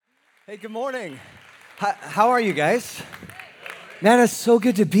Hey, good morning. How are you guys? Man, it's so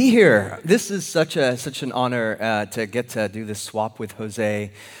good to be here. This is such an honor to get to do this swap with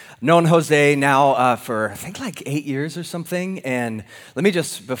Jose. Known Jose now for I think like 8 years or something. And let me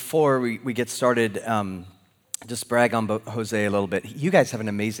just, before we get started, just brag on Jose a little bit. You guys have an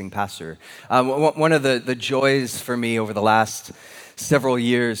amazing pastor. One of the joys for me over the last several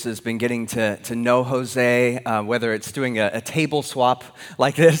years has been getting to know Jose, whether it's doing a table swap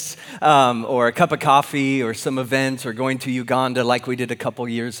like this, or a cup of coffee, or some event, or going to Uganda like we did a couple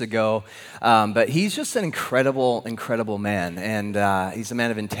years ago. But he's just an incredible man, and he's a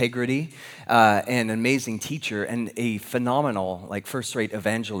man of integrity, and an amazing teacher, and a phenomenal, first-rate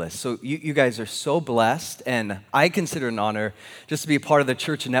evangelist. So you guys are so blessed, and I consider it an honor just to be a part of the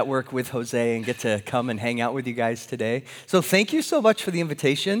church network with Jose and get to come and hang out with you guys today. So thank you so much for the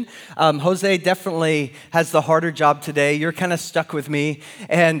invitation. Jose definitely has the harder job today. You're kind of stuck with me,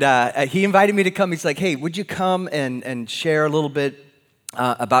 and he invited me to come. He's like, hey, would you come and share a little bit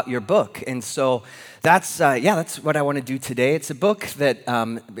about your book? And so that's what I want to do today. It's a book that,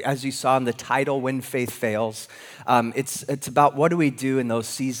 as you saw in the title, When Faith Fails, it's about what do we do in those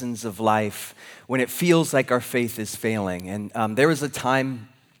seasons of life when it feels like our faith is failing. And there was a time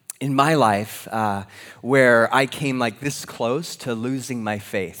in my life where I came like this close to losing my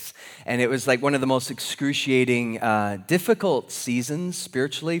faith. And it was like one of the most excruciating, difficult seasons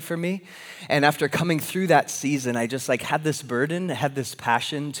spiritually for me. And after coming through that season, I just had this burden, had this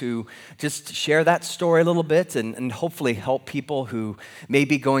passion to just share that story a little bit and hopefully help people who may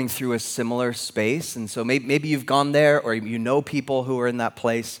be going through a similar space. And so maybe you've gone there, or you know people who are in that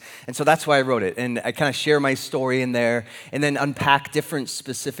place. And so that's why I wrote it. And I kind of share my story in there and then unpack different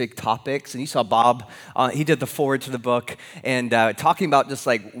specific topics. And you saw Bob, he did the foreword to the book, and talking about just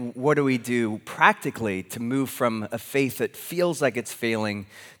what do we do practically to move from a faith that feels like it's failing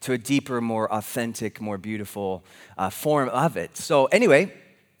to a deeper, more authentic, more beautiful form of it. So anyway,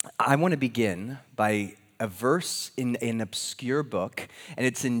 I want to begin by a verse in an obscure book, and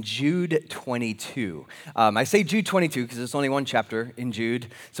it's in Jude 22. I say Jude 22 because there's only one chapter in Jude,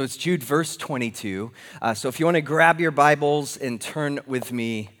 so it's Jude verse 22. So if you want to grab your Bibles and turn with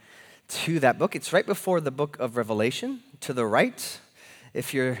me to that book, it's right before the book of Revelation, to the right,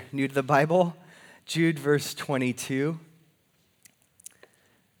 if you're new to the Bible. Jude verse 22.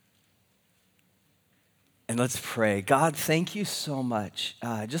 And let's pray. God, thank you so much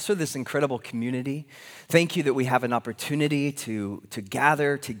just for this incredible community. Thank you that we have an opportunity to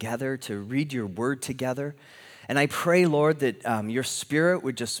gather together, to read your word together. And I pray, Lord, that your spirit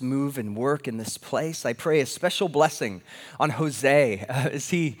would just move and work in this place. I pray a special blessing on Jose as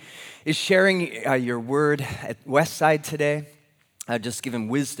he is sharing your word at Westside today. Just give him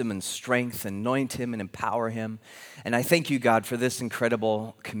wisdom and strength, anoint him and empower him. And I thank you, God, for this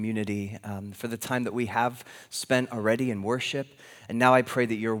incredible community, for the time that we have spent already in worship. And now I pray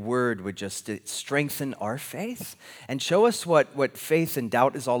that your word would just strengthen our faith and show us what faith and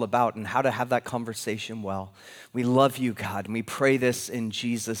doubt is all about and how to have that conversation well. We love you, God, and we pray this in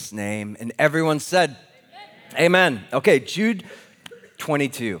Jesus' name. And everyone said, Amen. Okay, Jude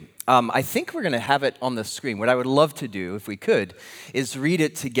 22. I think we're going to have it on the screen. What I would love to do, if we could, is read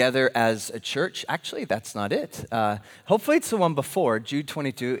it together as a church. Actually, that's not it. Hopefully it's the one before, Jude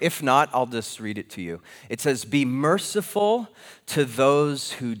 22. If not, I'll just read it to you. It says, be merciful to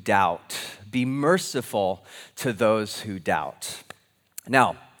those who doubt. Be merciful to those who doubt.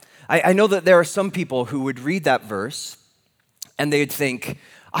 Now, I know that there are some people who would read that verse and they'd think,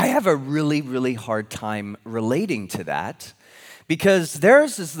 I have a really hard time relating to that. Because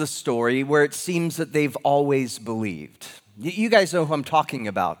theirs is the story where it seems that they've always believed. You guys know who I'm talking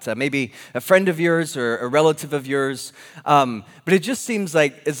about. Maybe a friend of yours or a relative of yours. But it just seems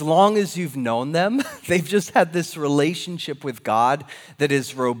like as long as you've known them, they've just had this relationship with God that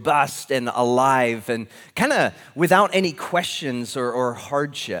is robust and alive and kind of without any questions or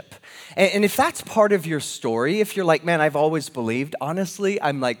hardship. And if that's part of your story, if you're like, man, I've always believed, honestly,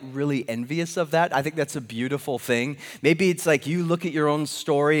 I'm really envious of that. I think that's a beautiful thing. Maybe it's like you look at your own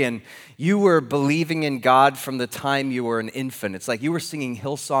story and you were believing in God from the time you were an infant. It's like you were singing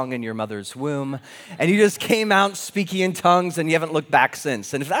Hillsong in your mother's womb and you just came out speaking in tongues and you haven't looked back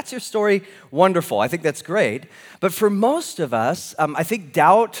since. And if that's your story, wonderful. I think that's great. But for most of us, I think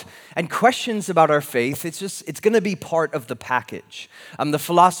doubt and questions about our faith, it's going to be part of the package. The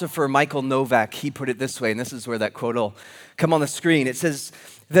philosopher Michael Novak, he put it this way, and this is where that quote will come on the screen. It says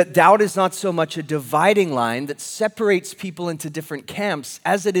that doubt is not so much a dividing line that separates people into different camps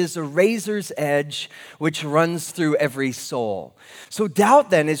as it is a razor's edge which runs through every soul. So doubt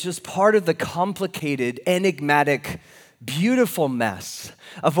then is just part of the complicated, enigmatic beautiful mess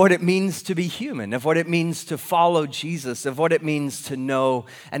of what it means to be human, of what it means to follow Jesus, of what it means to know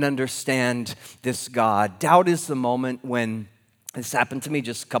and understand this God. Doubt is the moment when this happened to me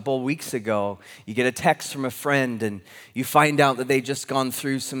just a couple of weeks ago. You get a text from a friend and you find out that they just gone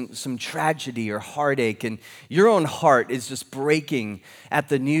through some tragedy or heartache, and your own heart is just breaking at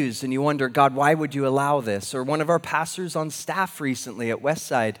the news, and you wonder, God, why would you allow this? Or one of our pastors on staff recently at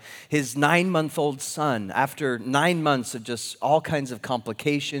Westside, his 9-month-old son, after 9 months of just all kinds of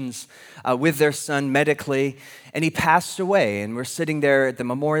complications with their son medically, and he passed away, and we're sitting there at the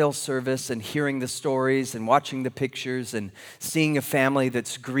memorial service and hearing the stories and watching the pictures and seeing a family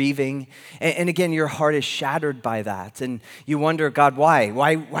that's grieving. And again, your heart is shattered by that. And you wonder, God, why?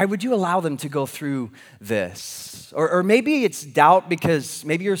 Why would you allow them to go through this? Or maybe it's doubt because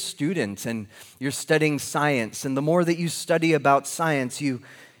maybe you're a student and you're studying science. And the more that you study about science, you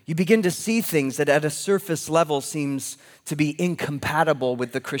begin to see things that at a surface level seems to be incompatible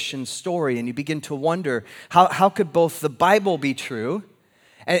with the Christian story. And you begin to wonder, how could both the Bible be true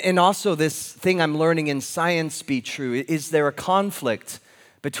and also this thing I'm learning in science be true? Is there a conflict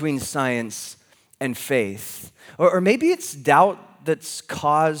between science and faith? Or maybe it's doubt that's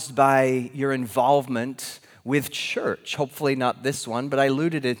caused by your involvement with church. Hopefully not this one, but I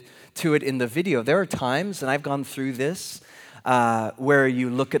alluded to it in the video. There are times, and I've gone through this, where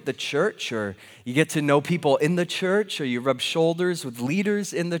you look at the church, or you get to know people in the church, or you rub shoulders with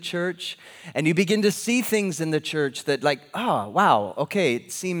leaders in the church, and you begin to see things in the church that like, oh, wow, okay,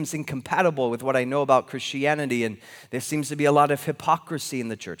 it seems incompatible with what I know about Christianity, and there seems to be a lot of hypocrisy in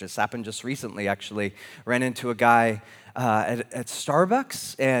the church. This happened just recently, actually. Ran into a guy at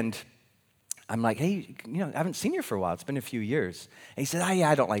Starbucks, and I'm like, hey, I haven't seen you for a while. It's been a few years. And he said, yeah,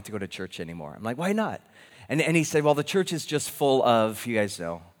 I don't like to go to church anymore. I'm like, why not? And he said, well, the church is just full of, you guys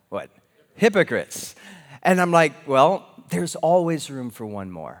know, what? Hypocrites. And I'm like, well, there's always room for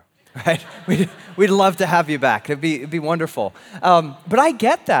one more, right? We'd love to have you back. It'd be wonderful. But I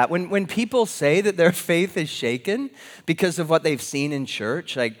get that. When people say that their faith is shaken because of what they've seen in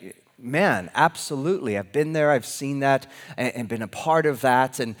church, like, man, absolutely. I've been there, I've seen that, and been a part of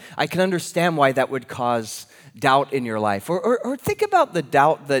that. And I can understand why that would cause doubt in your life. Or think about the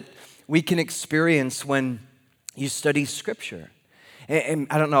doubt that we can experience when you study Scripture. And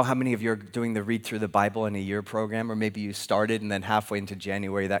I don't know how many of you are doing the Read Through the Bible in a Year program, or maybe you started and then halfway into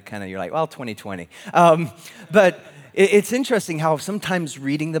January, that kind of, you're like, well, 2020. But it's interesting how sometimes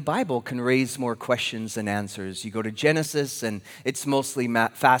reading the Bible can raise more questions than answers. You go to Genesis, and it's mostly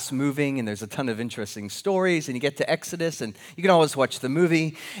fast-moving, and there's a ton of interesting stories, and you get to Exodus, and you can always watch the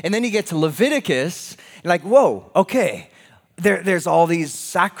movie. And then you get to Leviticus, and like, whoa, okay. There's all these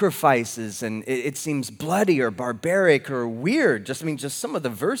sacrifices, and it seems bloody or barbaric or weird. Just some of the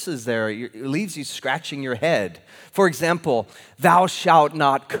verses there, it leaves you scratching your head. For example, thou shalt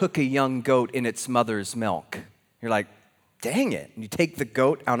not cook a young goat in its mother's milk. You're like, dang it. And you take the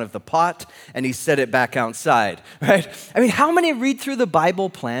goat out of the pot, and you set it back outside, right? I mean, how many read through the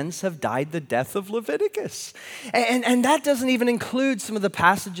Bible plans have died the death of Leviticus? And that doesn't even include some of the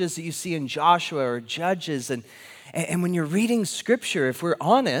passages that you see in Joshua or Judges. And when you're reading Scripture, if we're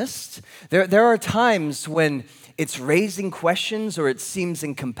honest, there are times when it's raising questions or it seems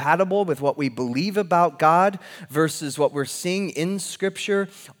incompatible with what we believe about God versus what we're seeing in Scripture.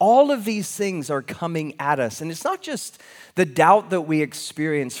 All of these things are coming at us. And it's not just the doubt that we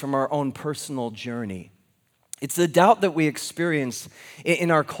experience from our own personal journey. It's the doubt that we experience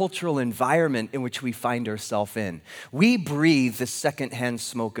in our cultural environment in which we find ourselves in. We breathe the secondhand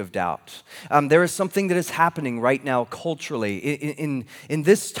smoke of doubt. There is something that is happening right now culturally in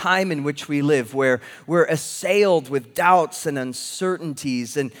this time in which we live, where we're assailed with doubts and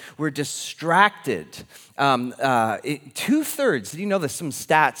uncertainties, and we're distracted. 2/3, did you know there's some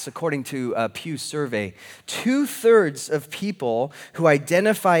stats according to a Pew survey? 2/3 of people who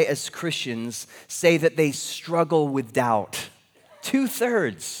identify as Christians say that they struggle with doubt.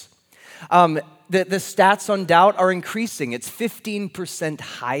 2/3. The stats on doubt are increasing. It's 15%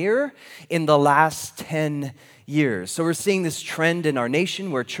 higher in the last 10 years. So we're seeing this trend in our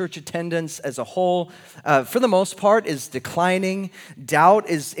nation where church attendance as a whole, for the most part, is declining. Doubt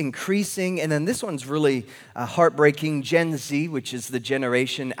is increasing. And then this one's really heartbreaking. Gen Z, which is the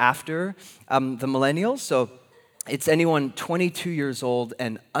generation after the millennials. So it's anyone 22 years old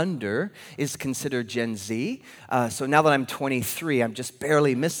and under is considered Gen Z. So now that I'm 23, I'm just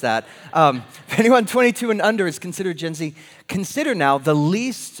barely missed that. Anyone 22 and under is considered Gen Z. Consider now the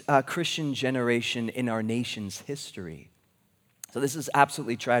least Christian generation in our nation's history. So this is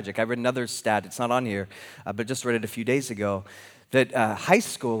absolutely tragic. I read another stat. It's not on here, but just read it a few days ago. that high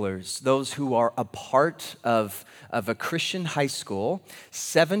schoolers, those who are a part of a Christian high school,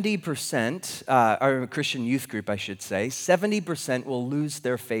 70%, or a Christian youth group, I should say, 70% will lose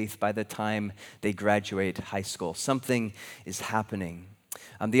their faith by the time they graduate high school. Something is happening.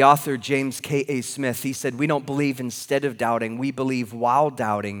 The author, James K.A. Smith, he said, "We don't believe instead of doubting, we believe while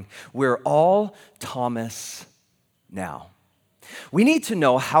doubting. We're all Thomas now." We need to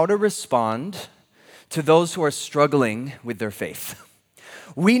know how to respond to those who are struggling with their faith.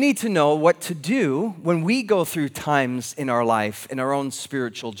 We need to know what to do when we go through times in our life, in our own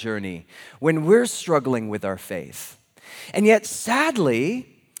spiritual journey, when we're struggling with our faith. And yet, sadly,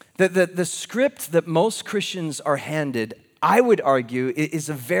 the script that most Christians are handed, I would argue, is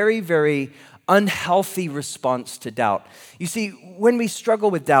a very, very unhealthy response to doubt. You see, when we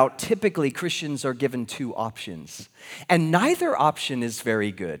struggle with doubt, typically Christians are given two options, and neither option is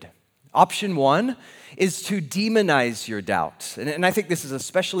very good. Option one is to demonize your doubt. And I think this is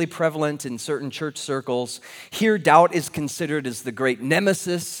especially prevalent in certain church circles. Here, doubt is considered as the great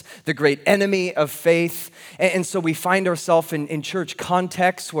nemesis, the great enemy of faith. And so we find ourselves in church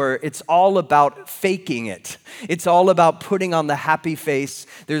contexts where it's all about faking it. It's all about putting on the happy face.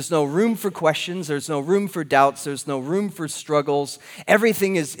 There's no room for questions. There's no room for doubts. There's no room for struggles.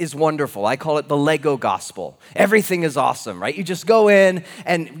 Everything is wonderful. I call it the Lego gospel. Everything is awesome, right? You just go in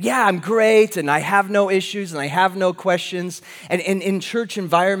and, yeah, I'm great, and I have no issues, and I have no questions. And in church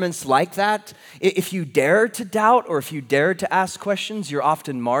environments like that, if you dare to doubt or if you dare to ask questions, you're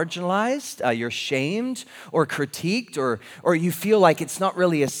often marginalized, you're shamed or critiqued, or you feel like it's not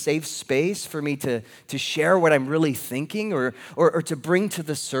really a safe space for me to share what I'm really thinking or to bring to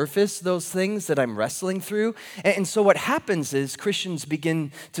the surface those things that I'm wrestling through. And so what happens is Christians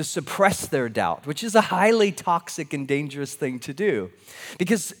begin to suppress their doubt, which is a highly toxic and dangerous thing to do,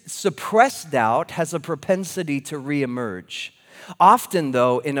 because suppressed doubt has a propensity to reemerge. Often,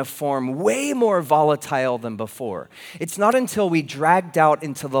 though, in a form way more volatile than before. It's not until we drag doubt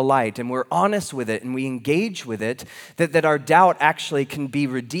into the light and we're honest with it and we engage with it that our doubt actually can be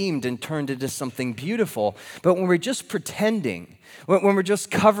redeemed and turned into something beautiful. But when we're just pretending, when we're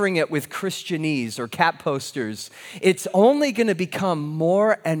just covering it with Christianese or cat posters, it's only going to become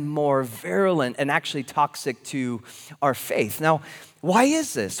more and more virulent and actually toxic to our faith. Now, why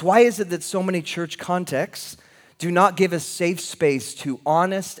is this? Why is it that so many church contexts do not give a safe space to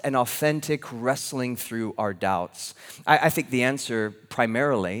honest and authentic wrestling through our doubts? I think the answer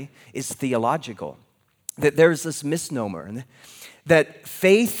primarily is theological. That there's this misnomer that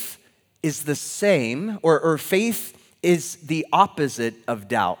faith is the same, or faith is the opposite of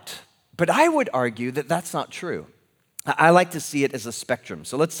doubt. But I would argue that that's not true. I like to see it as a spectrum.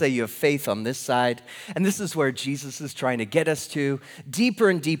 So let's say you have faith on this side, and this is where Jesus is trying to get us to,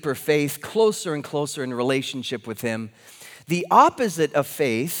 deeper and deeper faith, closer and closer in relationship with Him. The opposite of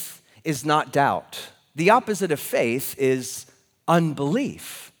faith is not doubt. The opposite of faith is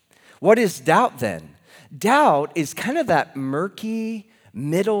unbelief. What is doubt then? Doubt is kind of that murky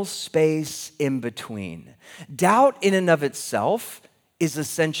middle space in between. Doubt in and of itself is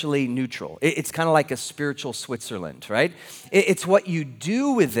essentially neutral. It's kind of like a spiritual Switzerland, right? It's what you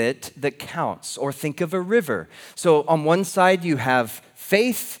do with it that counts. Or think of a river. So on one side you have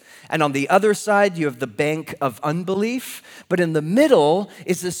faith, and on the other side you have the bank of unbelief. But in the middle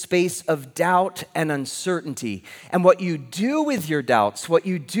is a space of doubt and uncertainty. And what you do with your doubts, what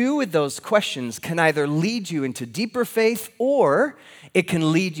you do with those questions, can either lead you into deeper faith or it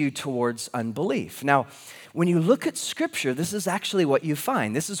can lead you towards unbelief. Now, when you look at Scripture, this is actually what you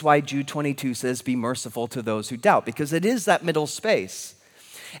find. This is why Jude 22 says, "Be merciful to those who doubt," because it is that middle space.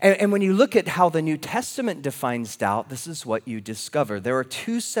 And when you look at how the New Testament defines doubt, this is what you discover. There are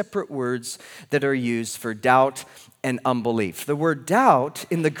two separate words that are used for doubt and unbelief. The word doubt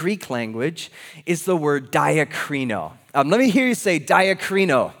in the Greek language is the word diakrino. Let me hear you say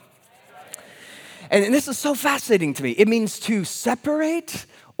diakrino. And this is so fascinating to me. It means to separate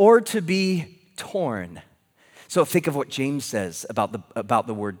or to be torn. So think of what James says about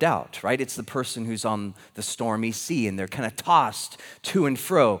the word doubt, right? It's the person who's on the stormy sea and they're kind of tossed to and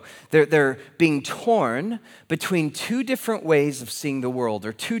fro. They're being torn between two different ways of seeing the world,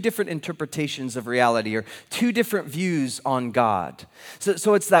 or two different interpretations of reality, or two different views on God.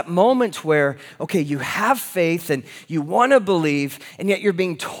 So it's that moment where, okay, you have faith and you want to believe, and yet you're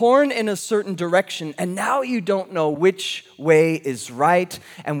being torn in a certain direction, and now you don't know which way is right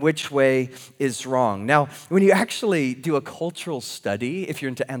and which way is wrong. Now, when you actually do a cultural study, if you're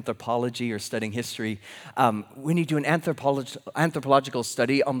into anthropology or studying history, when you do an anthropological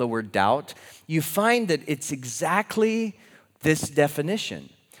study on the word doubt, you find that it's exactly this definition.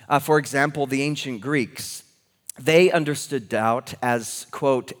 For example, the ancient Greeks, They understood doubt as,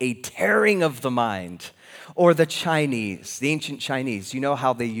 quote, a tearing of the mind. Or the Chinese, the ancient Chinese, you know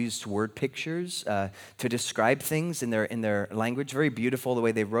how they used word pictures to describe things in their language? Very beautiful the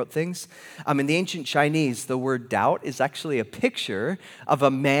way they wrote things. In the ancient Chinese, the word doubt is actually a picture of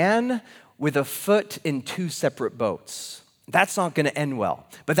a man with a foot in two separate boats. That's not going to end well.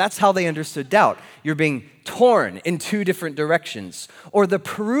 But that's how they understood doubt. You're being torn in two different directions. Or the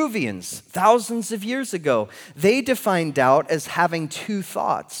Peruvians, thousands of years ago, they defined doubt as having two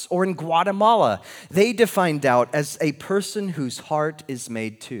thoughts. Or in Guatemala, they defined doubt as a person whose heart is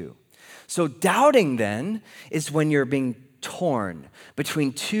made two. So doubting then is when you're being torn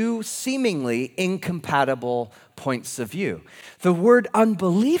between two seemingly incompatible points of view. The word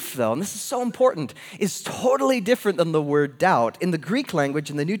unbelief, though, and this is so important, is totally different than the word doubt. In the Greek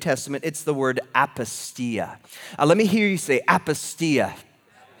language, in the New Testament, it's the word apostia. Let me hear you say apostia.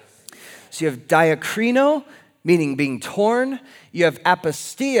 So you have diakrino, meaning being torn. You have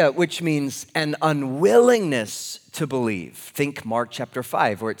apostia, which means an unwillingness to believe. Think Mark chapter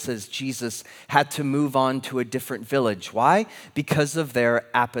 5, where it says Jesus had to move on to a different village. Why? Because of their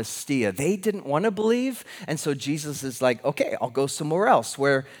apostia. They didn't want to believe, and so Jesus is like, okay, I'll go somewhere else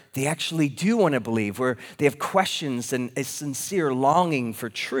where they actually do want to believe, where they have questions and a sincere longing for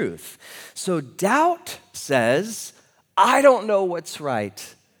truth. So doubt says, I don't know what's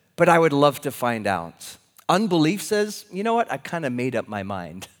right, but I would love to find out. Unbelief says, you know what, I kind of made up my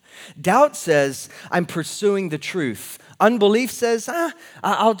mind. Doubt says, I'm pursuing the truth. Unbelief says,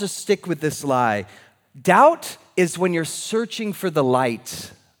 I'll just stick with this lie. Doubt is when you're searching for the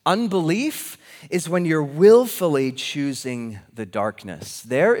light. Unbelief is when you're willfully choosing the darkness.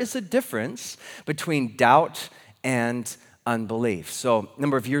 There is a difference between doubt and unbelief. So a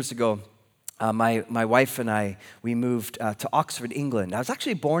number of years ago, my wife and I, we moved to Oxford, England. I was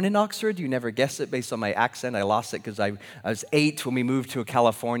actually born in Oxford. You never guess it based on my accent. I lost it because I was 8 when we moved to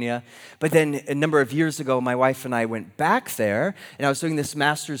California. But then a number of years ago, my wife and I went back there, and I was doing this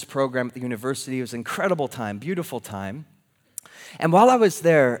master's program at the university. It was an incredible time, beautiful time. And while I was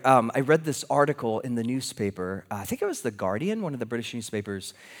there, I read this article in the newspaper. I think it was The Guardian, one of the British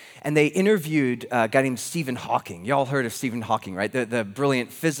newspapers. And they interviewed a guy named Stephen Hawking. You all heard of Stephen Hawking, right? The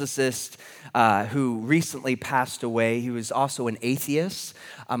brilliant physicist who recently passed away. He was also an atheist.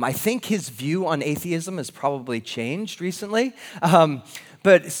 I think his view on atheism has probably changed recently.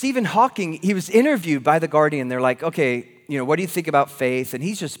 But Stephen Hawking, he was interviewed by The Guardian. They're like, okay, what do you think about faith? And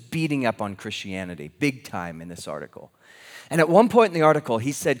he's just beating up on Christianity, big time in this article. And at one point in the article,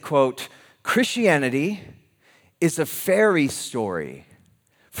 he said, quote, Christianity is a fairy story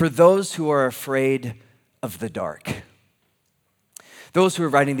for those who are afraid of the dark. Those who were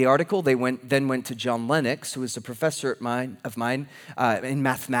writing the article, they then went to John Lennox, who was a professor of mine in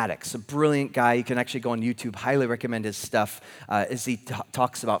mathematics, a brilliant guy. You can actually go on YouTube, highly recommend his stuff as he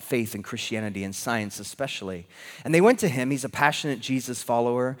talks about faith and Christianity and science especially. And they went to him, he's a passionate Jesus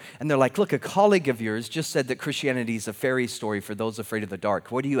follower, and they're like, look, a colleague of yours just said that Christianity is a fairy story for those afraid of the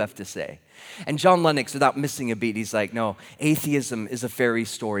dark. What do you have to say? And John Lennox, without missing a beat, he's like, no, atheism is a fairy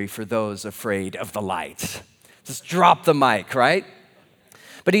story for those afraid of the light. Just drop the mic, right?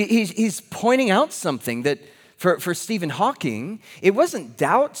 But he's pointing out something that for Stephen Hawking, it wasn't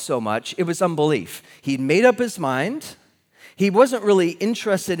doubt so much, it was unbelief. He'd made up his mind. He wasn't really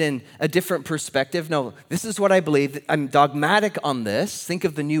interested in a different perspective. No, this is what I believe. I'm dogmatic on this. Think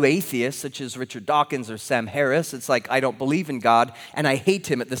of the new atheists, such as Richard Dawkins or Sam Harris. It's like, I don't believe in God, and I hate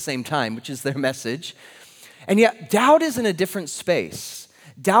him at the same time, which is their message. And yet, doubt is in a different space.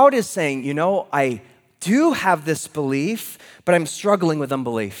 Doubt is saying, I do have this belief, but I'm struggling with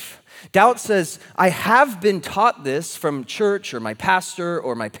unbelief. Doubt says, I have been taught this from church or my pastor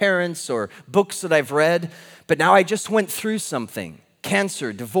or my parents or books that I've read, but now I just went through something,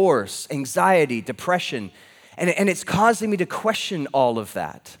 cancer, divorce, anxiety, depression, and it's causing me to question all of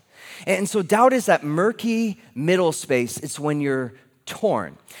that. And so doubt is that murky middle space. It's when you're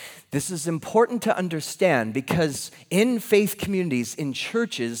torn. This is important to understand because in faith communities, in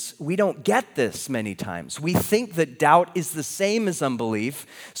churches, we don't get this many times. We think that doubt is the same as unbelief.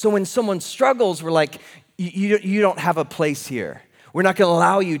 So when someone struggles, we're like, you don't have a place here. We're not going to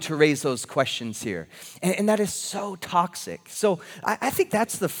allow you to raise those questions here. And that is so toxic. So I think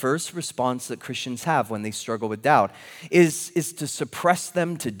that's the first response that Christians have when they struggle with doubt, is to suppress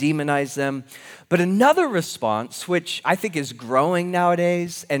them, to demonize them. But another response, which I think is growing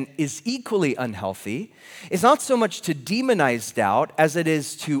nowadays and is equally unhealthy, is not so much to demonize doubt as it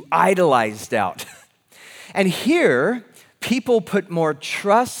is to idolize doubt. And here, people put more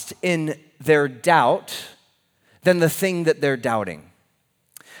trust in their doubt than the thing that they're doubting.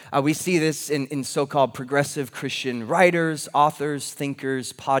 We see this in so-called progressive Christian writers, authors,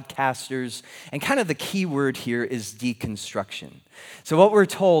 thinkers, podcasters, and kind of the key word here is deconstruction. So what we're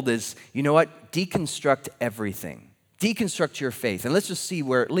told is, you know what? Deconstruct everything. Deconstruct your faith, and let's just see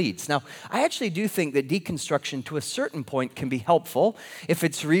where it leads. Now, I actually do think that deconstruction to a certain point can be helpful if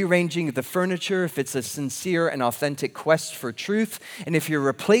it's rearranging the furniture, if it's a sincere and authentic quest for truth, and if you're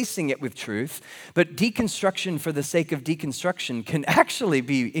replacing it with truth. But deconstruction for the sake of deconstruction can actually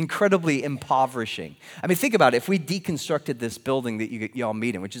be incredibly impoverishing. I mean, think about it. If we deconstructed this building that you all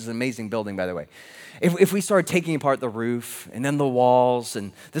meet in, which is an amazing building, by the way, if we started taking apart the roof and then the walls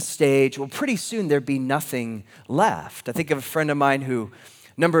and the stage, well, pretty soon there'd be nothing left. I think of a friend of mine who,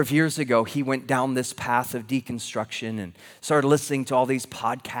 a number of years ago, he went down this path of deconstruction and started listening to all these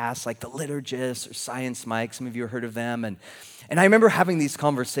podcasts like The Liturgist or Science Mike. Some of you have heard of them. And I remember having these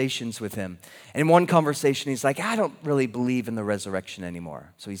conversations with him. And in one conversation, he's like, I don't really believe in the resurrection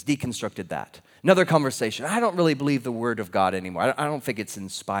anymore. So he's deconstructed that. Another conversation, I don't really believe the Word of God anymore. I don't think it's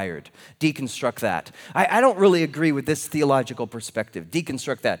inspired. Deconstruct that. I don't really agree with this theological perspective.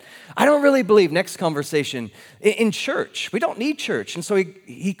 Deconstruct that. I don't really believe, next conversation, in church. We don't need church. And so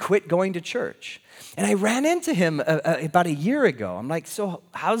he quit going to church. And I ran into him about a year ago. I'm like, so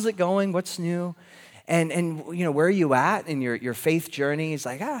how's it going? What's new? And you know, where are you at in your faith journey? He's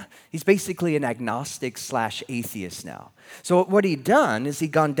like, he's basically an agnostic / atheist now. So what he'd done is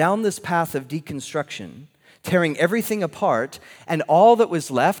he'd gone down this path of deconstruction, tearing everything apart, and all that was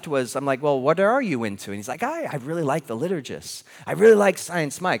left was, I'm like, well, what are you into? And he's like, I really like The Liturgist. I really like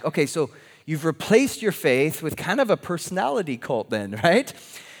Science Mike. Okay, so you've replaced your faith with kind of a personality cult then, right?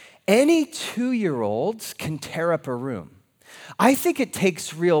 Any 2-year-olds can tear up a room. I think it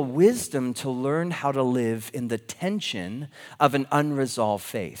takes real wisdom to learn how to live in the tension of an unresolved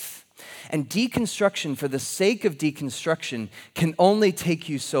faith. And deconstruction, for the sake of deconstruction, can only take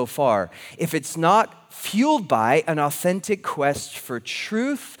you so far if it's not fueled by an authentic quest for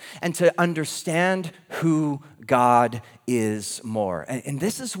truth and to understand who God is more. And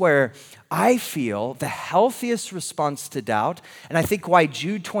this is where I feel the healthiest response to doubt, and I think why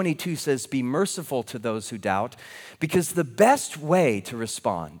Jude 22 says, be merciful to those who doubt, because the best way to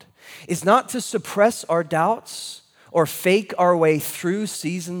respond is not to suppress our doubts or fake our way through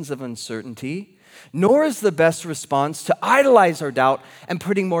seasons of uncertainty, nor is the best response to idolize our doubt and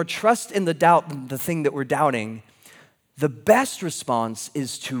putting more trust in the doubt than the thing that we're doubting. The best response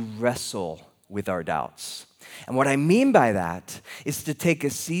is to wrestle with our doubts. And what I mean by that is to take a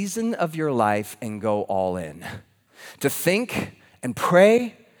season of your life and go all in. To think and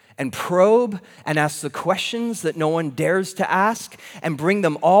pray and probe and ask the questions that no one dares to ask and bring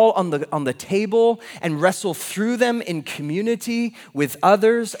them all on the table and wrestle through them in community with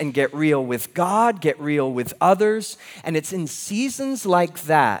others and get real with God, get real with others. And it's in seasons like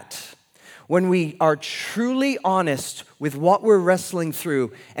that when we are truly honest with what we're wrestling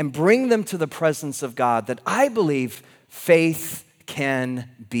through and bring them to the presence of God that I believe faith can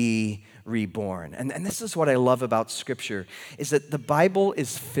be reborn. And this is what I love about Scripture, is that the Bible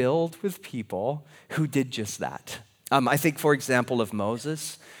is filled with people who did just that. I think, for example, of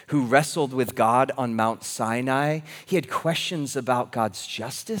Moses, who wrestled with God on Mount Sinai. He had questions about God's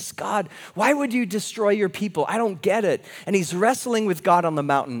justice. God, why would you destroy your people? I don't get it. And he's wrestling with God on the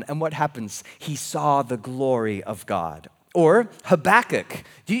mountain. And what happens? He saw the glory of God. Or Habakkuk.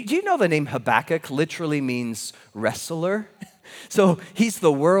 Do you know the name Habakkuk literally means wrestler? So he's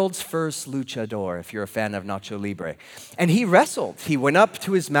the world's first luchador, if you're a fan of Nacho Libre. And he wrestled. He went up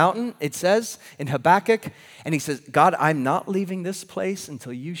to his mountain, it says, in Habakkuk, and he says, God, I'm not leaving this place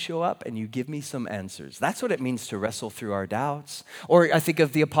until you show up and you give me some answers. That's what it means to wrestle through our doubts. Or I think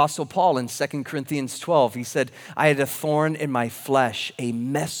of the Apostle Paul in 2 Corinthians 12. He said, I had a thorn in my flesh, a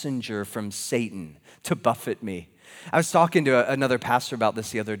messenger from Satan to buffet me. I was talking to another pastor about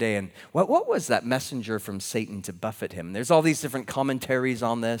this the other day, and what was that messenger from Satan to buffet him? There's all these different commentaries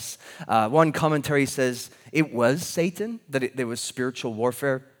on this. One commentary says it was Satan, that there was spiritual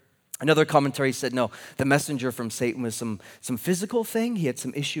warfare. Another commentary said, no, the messenger from Satan was some physical thing. He had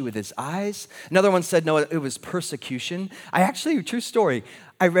some issue with his eyes. Another one said, no, it was persecution. True story,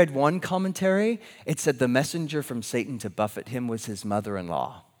 I read one commentary. It said the messenger from Satan to buffet him was his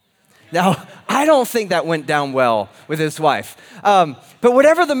mother-in-law. Now, I don't think that went down well with his wife. But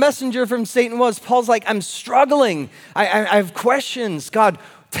whatever the messenger from Satan was, Paul's like, I'm struggling. I have questions. God,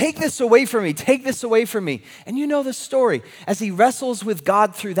 take this away from me. Take this away from me. And you know the story. As he wrestles with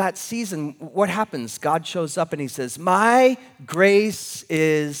God through that season, what happens? God shows up and he says, my grace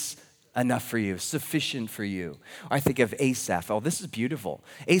is enough for you, sufficient for you. I think of Asaph. Oh, this is beautiful.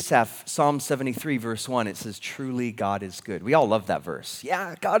 Asaph, Psalm 73, verse 1, it says, truly God is good. We all love that verse.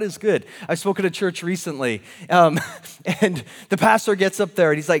 Yeah, God is good. I spoke at a church recently, and the pastor gets up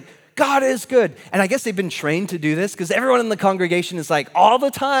there and he's like, God is good. And I guess they've been trained to do this because everyone in the congregation is like, all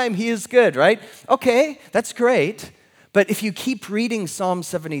the time, he is good, right? Okay, that's great. But if you keep reading Psalm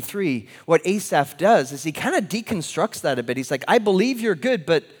 73, what Asaph does is he kind of deconstructs that a bit. He's like, I believe you're good,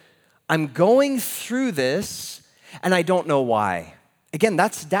 but I'm going through this and I don't know why. Again,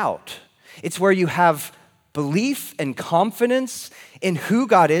 that's doubt. It's where you have belief and confidence in who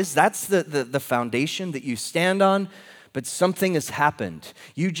God is. That's the foundation that you stand on. But something has happened.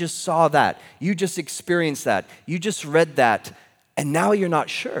 You just saw that. You just experienced that. You just read that. And now you're not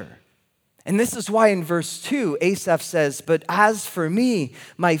sure. And this is why in verse 2, Asaph says, but as for me,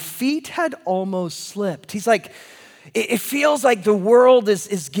 my feet had almost slipped. He's like, it feels like the world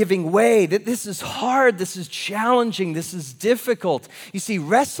is giving way, that this is hard, this is challenging, this is difficult. You see,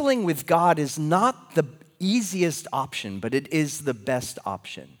 wrestling with God is not the easiest option, but it is the best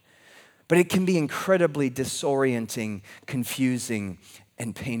option. But it can be incredibly disorienting, confusing,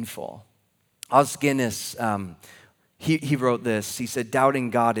 and painful. Os Guinness, he wrote this. He said, doubting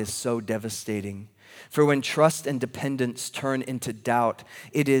God is so devastating. For when trust and dependence turn into doubt,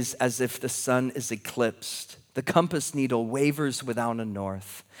 it is as if the sun is eclipsed. The compass needle wavers without a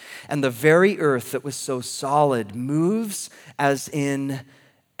north. And the very earth that was so solid moves as in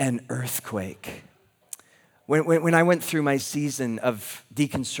an earthquake. When I went through my season of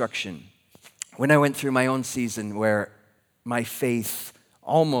deconstruction, when I went through my own season where my faith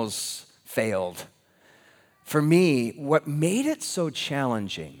almost failed, for me, what made it so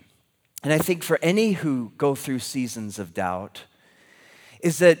challenging, and I think for any who go through seasons of doubt,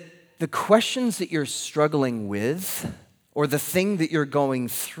 is that the questions that you're struggling with or the thing that you're going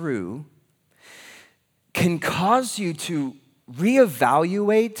through can cause you to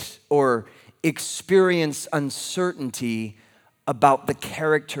reevaluate or experience uncertainty about the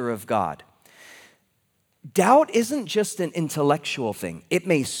character of God. Doubt isn't just an intellectual thing. It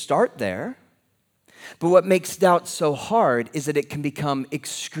may start there, but what makes doubt so hard is that it can become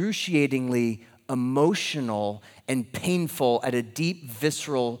excruciatingly emotional and painful at a deep,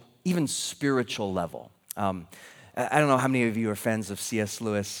 visceral, even spiritual level. I don't know how many of you are fans of C.S.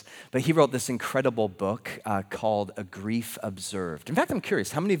 Lewis, but he wrote this incredible book called A Grief Observed. In fact, I'm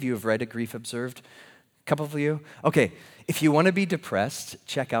curious, how many of you have read A Grief Observed? A couple of you? Okay, if you want to be depressed,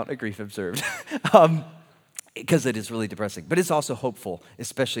 check out A Grief Observed. Because it is really depressing, but it's also hopeful,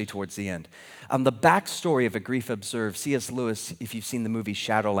 especially towards the end. The backstory of A Grief Observed, C.S. Lewis, if you've seen the movie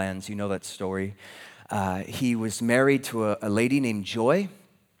Shadowlands, you know that story. He was married to a lady named Joy,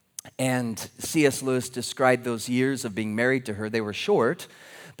 and C.S. Lewis described those years of being married to her. They were short,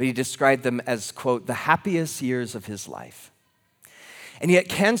 but he described them as, quote, the happiest years of his life. And yet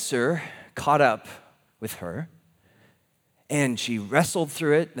cancer caught up with her, and she wrestled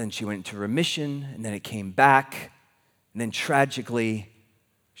through it, then she went into remission, and then it came back, and then tragically,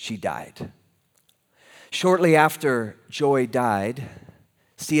 she died. Shortly after Joy died,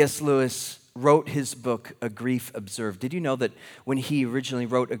 C.S. Lewis wrote his book, A Grief Observed. Did you know that when he originally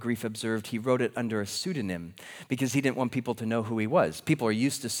wrote A Grief Observed, he wrote it under a pseudonym because he didn't want people to know who he was? People are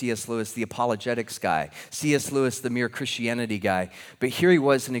used to C.S. Lewis, the apologetics guy, C.S. Lewis, the mere Christianity guy, but here he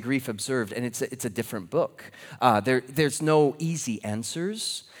was in A Grief Observed, and it's a different book. There's no easy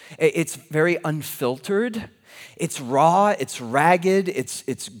answers. It's very unfiltered. It's raw, it's ragged,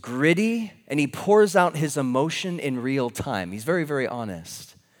 it's gritty, and he pours out his emotion in real time. He's very, very honest.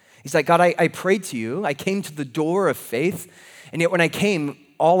 He's like, God, I prayed to you. I came to the door of faith, and yet when I came,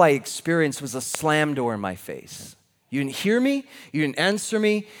 all I experienced was a slam door in my face. You didn't hear me. You didn't answer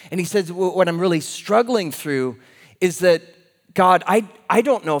me. And he says, well, what I'm really struggling through is that, God, I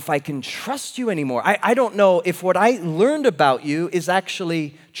don't know if I can trust you anymore. I don't know if what I learned about you is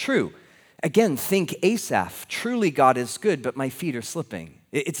actually true. Again, think Asaph. Truly, God is good, but my feet are slipping.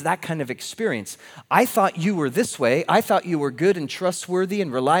 It's that kind of experience. I thought you were this way. I thought you were good and trustworthy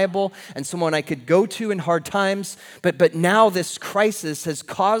and reliable and someone I could go to in hard times. But now this crisis has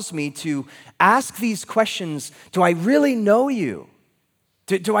caused me to ask these questions. Do I really know you?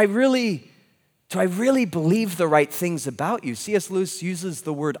 Do I really believe the right things about you? C.S. Lewis uses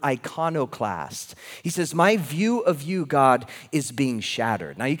the word iconoclast. He says, my view of you, God, is being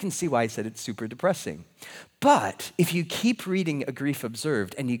shattered. Now you can see why I said it's super depressing. But if you keep reading A Grief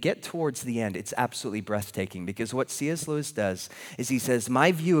Observed and you get towards the end, it's absolutely breathtaking because what C.S. Lewis does is he says,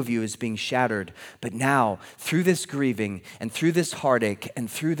 my view of you is being shattered, but now through this grieving and through this heartache and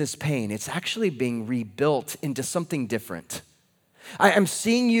through this pain, it's actually being rebuilt into something different. I'm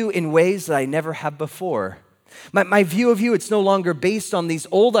seeing you in ways that I never have before. My view of you, it's no longer based on these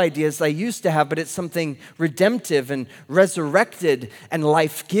old ideas I used to have, but it's something redemptive and resurrected and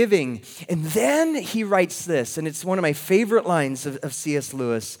life-giving. And then he writes this, and it's one of my favorite lines of C.S.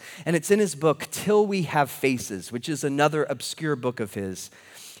 Lewis, and it's in his book, Till We Have Faces, which is another obscure book of his.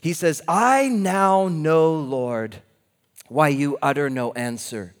 He says, I now know, Lord, why you utter no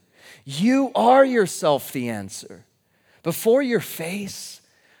answer. You are yourself the answer. Before your face,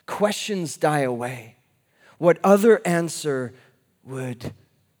 questions die away. What other answer would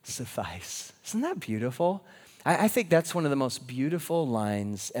suffice? Isn't that beautiful? I think that's one of the most beautiful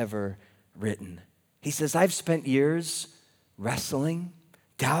lines ever written. He says, I've spent years wrestling,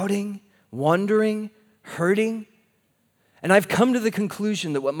 doubting, wondering, hurting, and I've come to the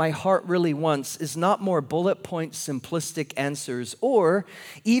conclusion that what my heart really wants is not more bullet point simplistic answers or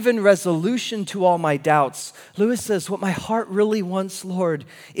even resolution to all my doubts. Lewis says, what my heart really wants, Lord,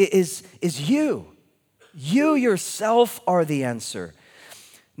 is you. You yourself are the answer.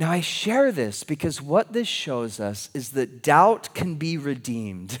 Now, I share this because what this shows us is that doubt can be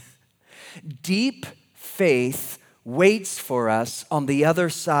redeemed. Deep faith waits for us on the other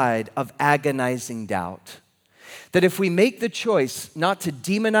side of agonizing doubt. That if we make the choice not to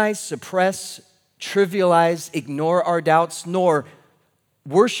demonize, suppress, trivialize, ignore our doubts, nor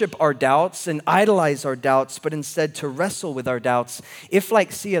worship our doubts and idolize our doubts, but instead to wrestle with our doubts, if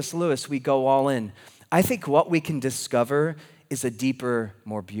like C.S. Lewis, we go all in, I think what we can discover is a deeper,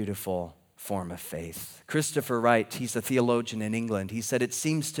 more beautiful form of faith. Christopher Wright, he's a theologian in England, he said, it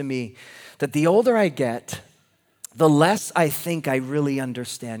seems to me that the older I get, the less I think I really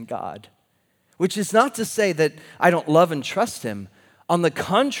understand God. Which is not to say that I don't love and trust him. On the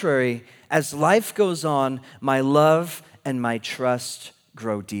contrary, as life goes on, my love and my trust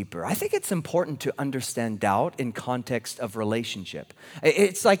grow deeper. I think it's important to understand doubt in context of relationship.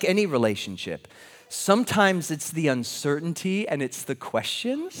 It's like any relationship. Sometimes it's the uncertainty and it's the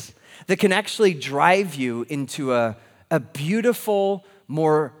questions that can actually drive you into a beautiful,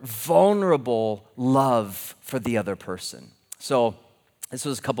 more vulnerable love for the other person. So, this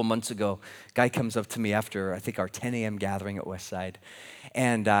was a couple months ago. A guy comes up to me after, I think, our 10 a.m. gathering at Westside.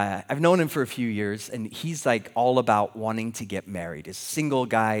 And I've known him for a few years, and he's like all about wanting to get married. He's a single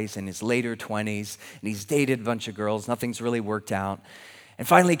guy, he's in his later 20s, and he's dated a bunch of girls. Nothing's really worked out. And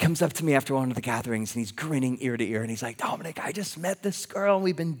finally, he comes up to me after one of the gatherings, and he's grinning ear to ear, and he's like, Dominic, I just met this girl, and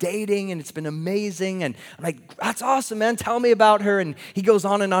we've been dating, and it's been amazing. And I'm like, that's awesome, man. Tell me about her. And he goes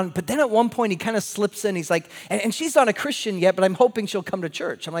on and on. But then at one point, he kind of slips in. He's like, and she's not a Christian yet, but I'm hoping she'll come to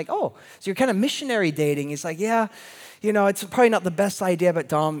church. I'm like, oh, so you're kind of missionary dating. He's like, yeah, you know, it's probably not the best idea, but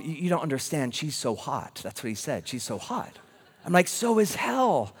Dom, you don't understand. She's so hot. That's what he said. She's so hot. I'm like, so is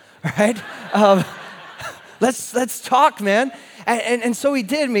hell, right? Let's talk, man. And so we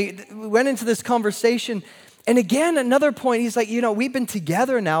did. We went into this conversation. And again, another point, he's like, you know, we've been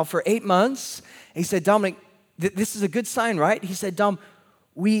together now for 8 months. And he said, Dominic, this is a good sign, right? He said, Dom,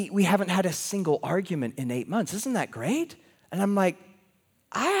 we haven't had a single argument in 8 months. Isn't that great? And I'm like,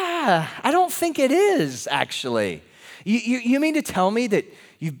 I don't think it is, actually. You mean to tell me that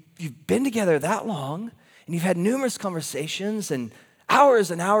you've been together that long and you've had numerous conversations and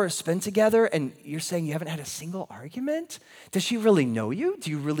hours spent together, and you're saying you haven't had a single argument? Does she really know you? Do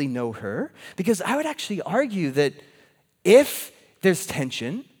you really know her? Because I would actually argue that if there's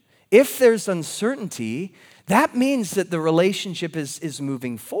tension, if there's uncertainty, that means that the relationship is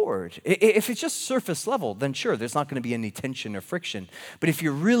moving forward. If it's just surface level, then sure, there's not going to be any tension or friction. But if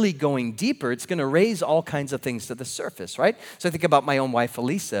you're really going deeper, it's going to raise all kinds of things to the surface, right? So I think about my own wife,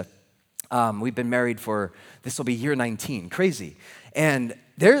 Elisa. We've been married for, this will be year 19, crazy. And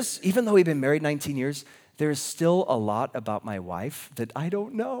even though we've been married 19 years, there's still a lot about my wife that I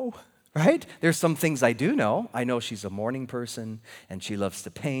don't know, right? There's some things I do know. I know she's a morning person, and she loves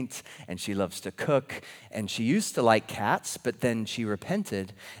to paint, and she loves to cook, and she used to like cats, but then she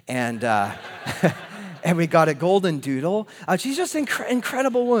repented, and and we got a golden doodle. She's just an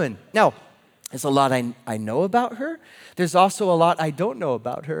incredible woman. Now, there's a lot I know about her. There's also a lot I don't know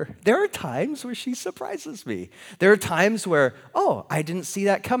about her. There are times where she surprises me. There are times where, oh, I didn't see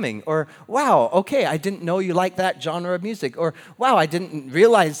that coming. Or, wow, okay, I didn't know you like that genre of music. Or, wow, I didn't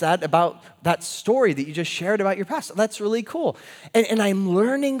realize that about that story that you just shared about your past. That's really cool. And I'm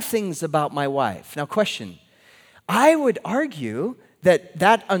learning things about my wife. Now, question. I would argue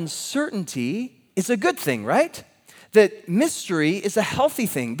that uncertainty is a good thing, right? That mystery is a healthy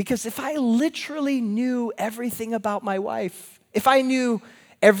thing, because if I literally knew everything about my wife, if I knew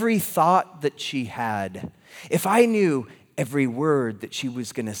every thought that she had, if I knew every word that she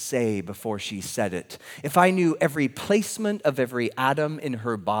was going to say before she said it, if I knew every placement of every atom in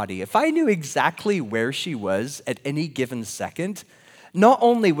her body, if I knew exactly where she was at any given second, not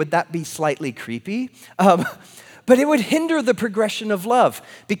only would that be slightly creepy, but it would hinder the progression of love,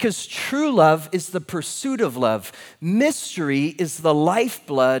 because true love is the pursuit of love. Mystery is the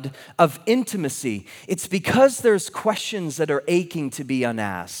lifeblood of intimacy. It's because there's questions that are aching to be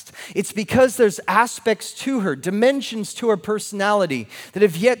unasked. It's because there's aspects to her, dimensions to her personality that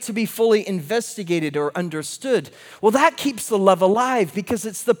have yet to be fully investigated or understood. Well, that keeps the love alive, because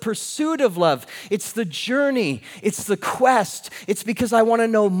it's the pursuit of love. It's the journey. It's the quest. It's because I want to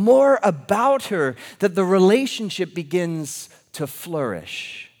know more about her that the relationship begins to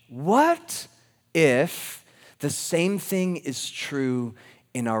flourish. What if the same thing is true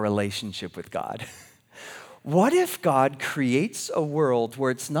in our relationship with God? What if God creates a world where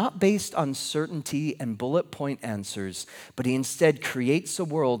it's not based on certainty and bullet point answers, but he instead creates a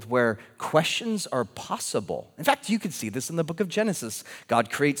world where questions are possible? In fact, you could see this in the book of Genesis. God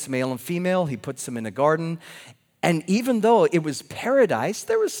creates male and female, he puts them in a garden. And even though it was paradise,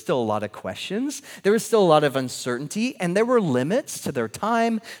 there was still a lot of questions. There was still a lot of uncertainty, and there were limits to their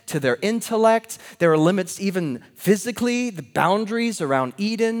time, to their intellect. There were limits even physically, the boundaries around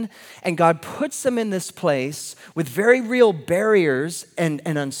Eden. And God puts them in this place with very real barriers and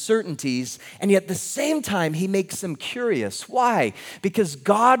uncertainties, and yet at the same time, he makes them curious. Why? Because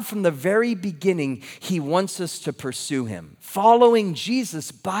God, from the very beginning, he wants us to pursue him. Following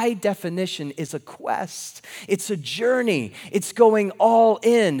Jesus, by definition, is a quest. It's a journey. It's going all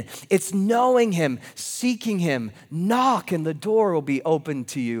in. It's knowing him, seeking him. Knock and the door will be open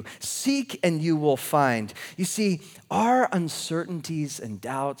to you. Seek and you will find. You see, our uncertainties and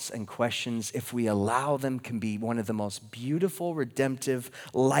doubts and questions, if we allow them, can be one of the most beautiful, redemptive,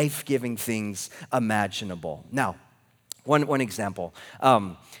 life-giving things imaginable. Now, one example.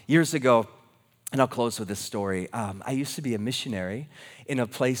 Years ago, and I'll close with this story. I used to be a missionary in a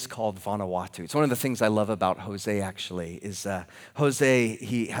place called Vanuatu. It's one of the things I love about Jose, actually, is Jose,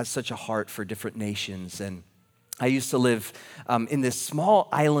 he has such a heart for different nations. And I used to live in this small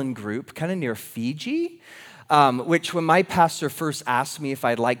island group, kind of near Fiji, which when my pastor first asked me if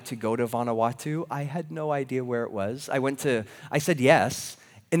I'd like to go to Vanuatu, I had no idea where it was. I said yes,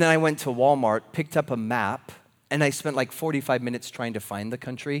 and then I went to Walmart, picked up a map, and I spent like 45 minutes trying to find the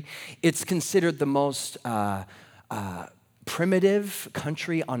country. It's considered the most primitive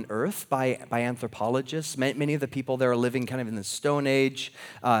country on earth by anthropologists. Many of the people there are living kind of in the Stone Age,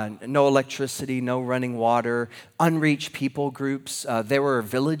 no electricity, no running water, unreached people groups. There were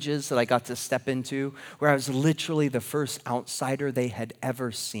villages that I got to step into where I was literally the first outsider they had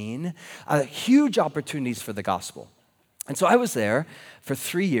ever seen. Huge opportunities for the gospel. And so I was there for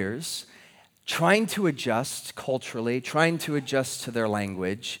 3 years, trying to adjust culturally, trying to adjust to their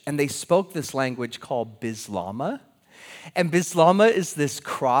language. And they spoke this language called Bislama. And Bislama is this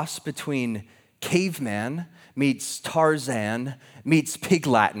cross between caveman meets Tarzan meets Pig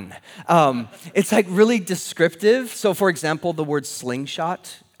Latin. It's like really descriptive. So for example, the word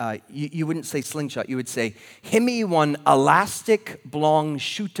slingshot, you wouldn't say slingshot, you would say, "Himmy one elastic blong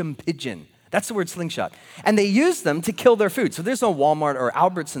shootem pigeon." That's the word slingshot. And they use them to kill their food. So there's no Walmart or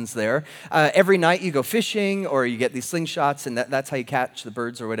Albertsons there. Every night you go fishing or you get these slingshots, and that's how you catch the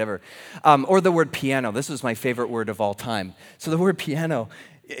birds or whatever. Or the word piano. This was my favorite word of all time. So the word piano,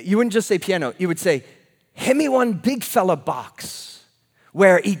 you wouldn't just say piano. You would say, "Himmy one big fella box,"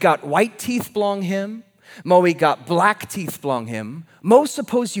 where he got white teeth belong him. Mo he got black teeth belong him. Mo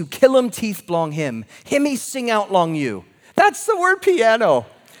suppose you kill him teeth belong him. Himmy sing out long you. That's the word piano.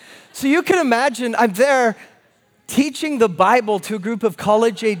 So you can imagine I'm there teaching the Bible to a group of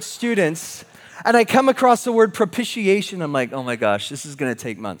college-age students, and I come across the word propitiation. I'm like, oh my gosh, this is going to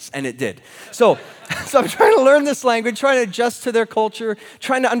take months. And it did. So I'm trying to learn this language, trying to adjust to their culture,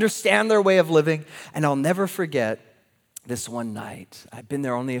 trying to understand their way of living. And I'll never forget this one night. I've been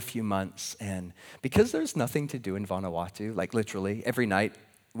there only a few months. And because there's nothing to do in Vanuatu, like literally every night,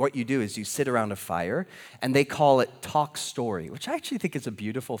 what you do is you sit around a fire, and they call it talk story, which I actually think is a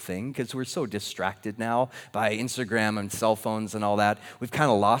beautiful thing because we're so distracted now by Instagram and cell phones and all that. We've kind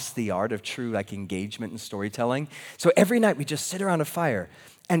of lost the art of true like engagement and storytelling. So every night we just sit around a fire,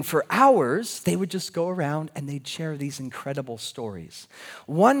 and for hours they would just go around and they'd share these incredible stories.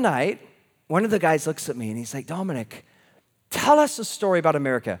 One night, one of the guys looks at me and he's like, "Dominic, tell us a story about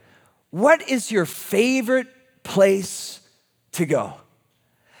America. What is your favorite place to go?"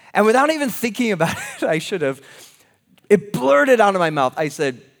 And without even thinking about it, I should have, it blurted out of my mouth. I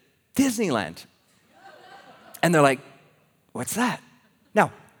said, "Disneyland." And they're like, "What's that?"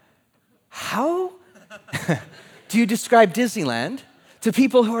 Now, how do you describe Disneyland to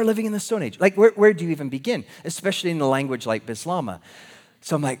people who are living in the Stone Age? Like, where do you even begin, especially in a language like Bislama?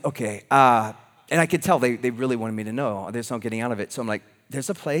 So I'm like, okay, and I could tell they really wanted me to know. There's no getting out of it. So I'm like, there's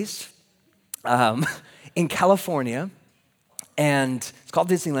a place in California, and it's called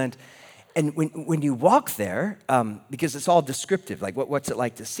Disneyland. And when you walk there, because it's all descriptive, like what's it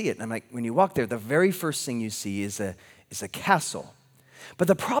like to see it? And I'm like, when you walk there, the very first thing you see is a castle. But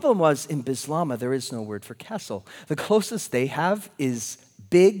the problem was in Bislama, there is no word for castle. The closest they have is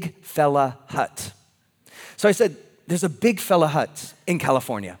Big Fella Hut. So I said, there's a Big Fella Hut in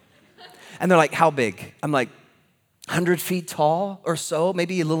California. And they're like, how big? I'm like, 100 feet tall or so,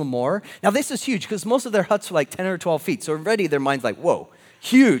 maybe a little more. Now this is huge because most of their huts are like 10 or 12 feet. So already their mind's like, whoa,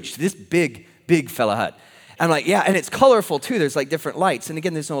 huge, this big fella hut. I'm like, yeah, and it's colorful too. There's like different lights. And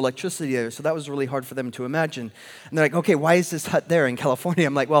again, there's no electricity there. So that was really hard for them to imagine. And they're like, okay, why is this hut there in California?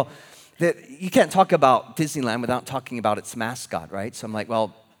 I'm like, well, you can't talk about Disneyland without talking about its mascot, right? So I'm like,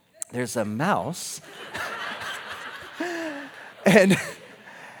 well, there's a mouse. and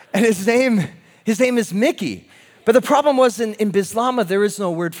his name is Mickey. But the problem was in Bislama, there is no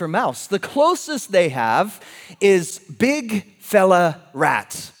word for mouse. The closest they have is Big Fella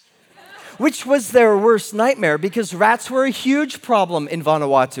Rat, which was their worst nightmare because rats were a huge problem in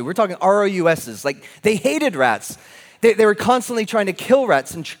Vanuatu. We're talking ROUSs. Like, they hated rats. They were constantly trying to kill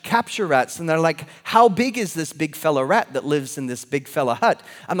rats and capture rats. And they're like, how big is this big fella rat that lives in this big fella hut?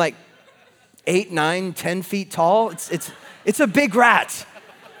 I'm like, 8, 9, 10 feet tall. It's a big rat.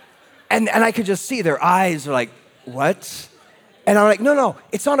 And I could just see their eyes are like, what? And I'm like, no,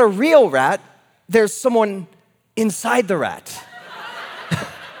 it's not a real rat. There's someone inside the rat.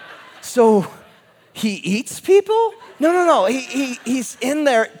 So he eats people? No. He's in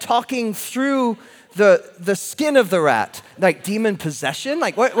there talking through the skin of the rat, like demon possession.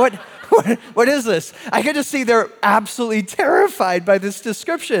 Like what is this? I could just see they're absolutely terrified by this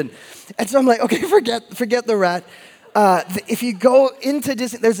description. And so I'm like, okay, forget the rat. If you go into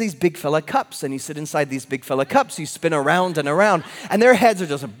Disney, there's these big fella cups, and you sit inside these big fella cups. You spin around and around, and their heads are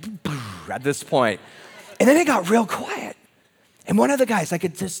just at this point. And then it got real quiet. And one of the guys, I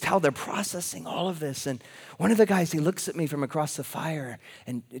could just tell they're processing all of this. And one of the guys, he looks at me from across the fire,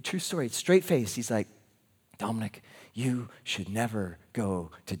 and true story, straight face. He's like, Dominic, you should never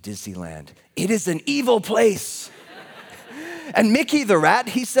go to Disneyland. It is an evil place. And Mickey the rat,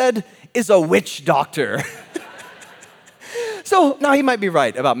 he said, is a witch doctor. So now he might be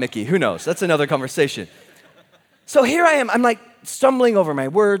right about Mickey. Who knows? That's another conversation. So here I am. I'm like stumbling over my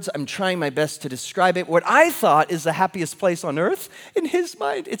words. I'm trying my best to describe it. What I thought is the happiest place on earth, in his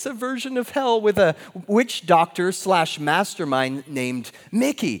mind, it's a version of hell with a witch doctor / mastermind named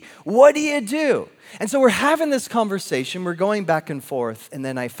Mickey. What do you do? And so we're having this conversation. We're going back and forth. And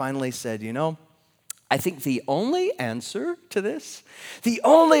then I finally said, I think the only answer to this, the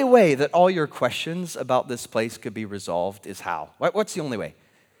only way that all your questions about this place could be resolved is how? What's the only way?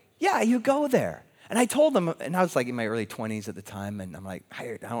 Yeah, you go there. And I told them, and I was like in my early 20s at the time, and I'm like,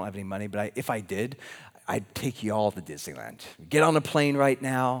 I don't have any money, but if I did, I'd take you all to Disneyland. Get on a plane right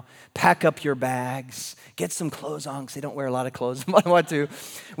now, pack up your bags, get some clothes on, because they don't wear a lot of clothes if I want to.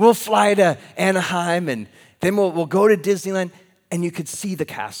 We'll fly to Anaheim, and then we'll go to Disneyland, and you could see the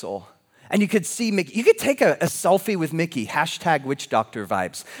castle. And you could see Mickey. You could take a selfie with Mickey, #witchdoctor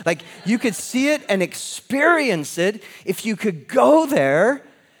vibes. Like, you could see it and experience it. If you could go there,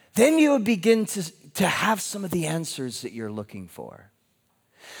 then you would begin to have some of the answers that you're looking for.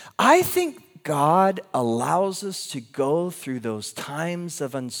 I think God allows us to go through those times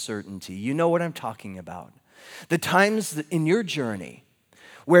of uncertainty. You know what I'm talking about. The times in your journey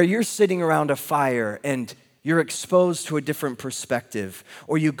where you're sitting around a fire and you're exposed to a different perspective,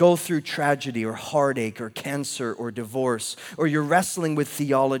 or you go through tragedy or heartache or cancer or divorce, or you're wrestling with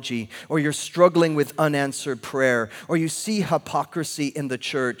theology, or you're struggling with unanswered prayer, or you see hypocrisy in the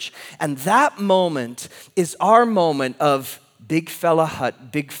church. And that moment is our moment of big fella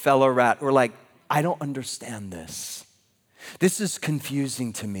hut, big fella rat. We're like, I don't understand this. This is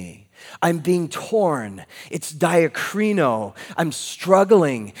confusing to me. I'm being torn. It's diacrino. I'm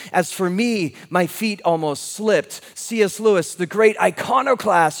struggling. As for me, my feet almost slipped. C.S. Lewis, the great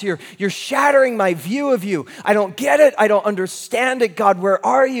iconoclast, you're shattering my view of you. I don't get it. I don't understand it. God, where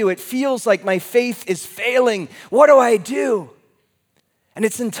are you? It feels like my faith is failing. What do I do? And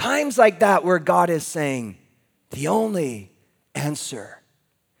it's in times like that where God is saying, the only answer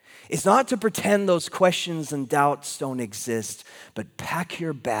is not to pretend those questions and doubts don't exist, but pack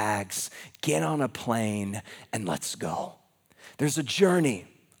your bags, get on a plane, and let's go. There's a journey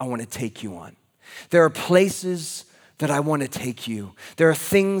I want to take you on. There are places that I want to take you. There are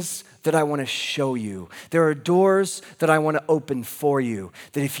things that I want to show you. There are doors that I want to open for you.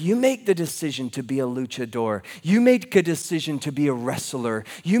 That if you make the decision to be a luchador, you make a decision to be a wrestler,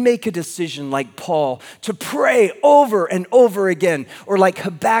 you make a decision like Paul to pray over and over again, or like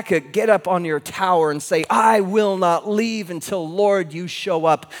Habakkuk, get up on your tower and say, I will not leave until, Lord, you show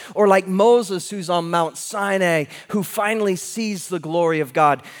up. Or like Moses, who's on Mount Sinai, who finally sees the glory of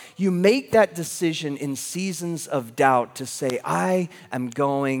God. You make that decision in seasons of doubt to say, I am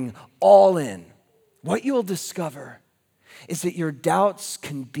going all in. What you will discover is that your doubts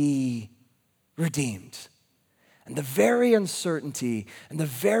can be redeemed. And the very uncertainty and the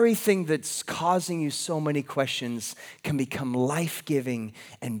very thing that's causing you so many questions can become life-giving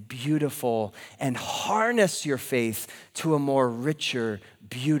and beautiful and harness your faith to a more richer,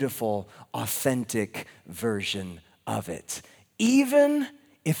 beautiful, authentic version of it. Even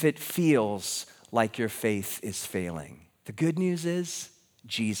if it feels like your faith is failing. The good news is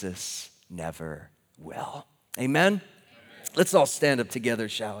Jesus never will. Amen? Let's all stand up together,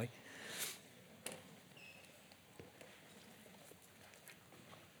 shall we?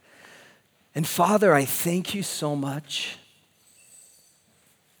 And Father, I thank you so much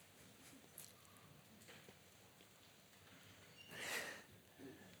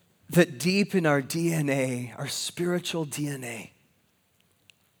that deep in our DNA, our spiritual DNA,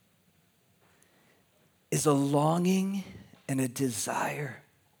 is a longing and a desire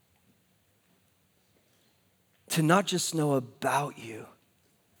to not just know about you,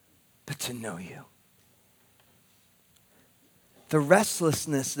 but to know you. The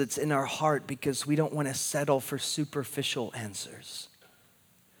restlessness that's in our heart because we don't want to settle for superficial answers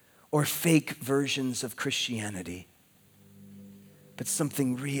or fake versions of Christianity, but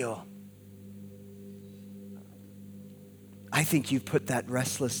something real. I think you've put that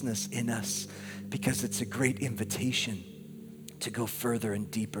restlessness in us because it's a great invitation to go further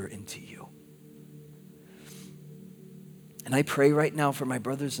and deeper into you. And I pray right now for my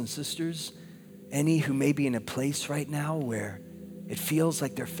brothers and sisters, any who may be in a place right now where it feels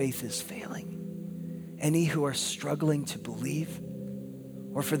like their faith is failing, any who are struggling to believe,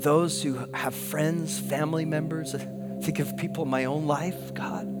 or for those who have friends, family members, think of people in my own life,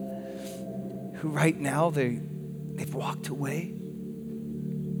 God, who right now they've walked away.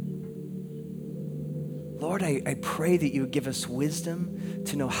 Lord, I pray that you would give us wisdom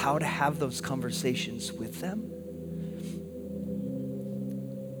to know how to have those conversations with them.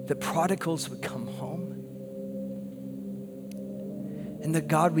 That prodigals would come home. And that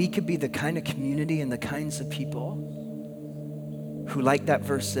God, we could be the kind of community and the kinds of people who, like that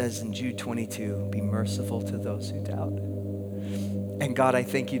verse says in Jude 22, be merciful to those who doubt. And God, I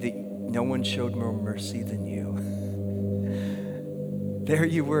thank you that no one showed more mercy than you. There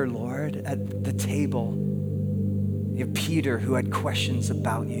you were, Lord, at the table. You have Peter, who had questions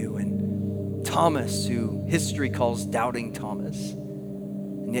about you, and Thomas, who history calls doubting Thomas.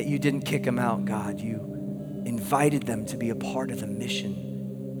 And yet you didn't kick him out, God. You invited them to be a part of the mission,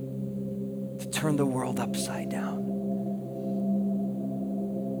 to turn the world upside down.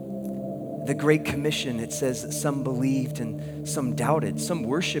 The Great Commission, it says that some believed and some doubted. Some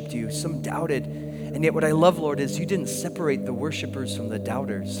worshiped you, some doubted. And yet what I love, Lord, is you didn't separate the worshipers from the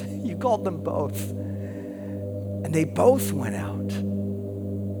doubters. You called them both. And they both went out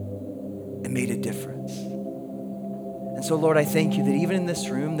and made a difference. And so, Lord, I thank you that even in this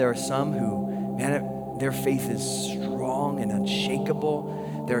room, there are some who, man, their faith is strong and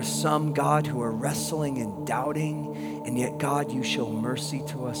unshakable. There are some, God, who are wrestling and doubting, and yet, God, you show mercy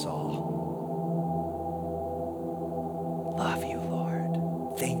to us all. Love you,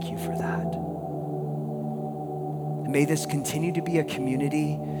 Lord. Thank you for that. And may this continue to be a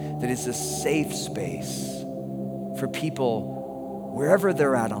community that is a safe space for people, wherever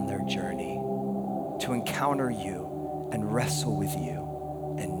they're at on their journey, to encounter you and wrestle with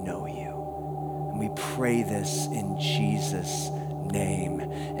you and know you. And we pray this in Jesus' name.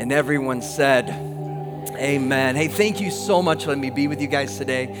 And everyone said, amen. Hey, thank you so much for letting me be with you guys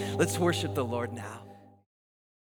today. Let's worship the Lord now.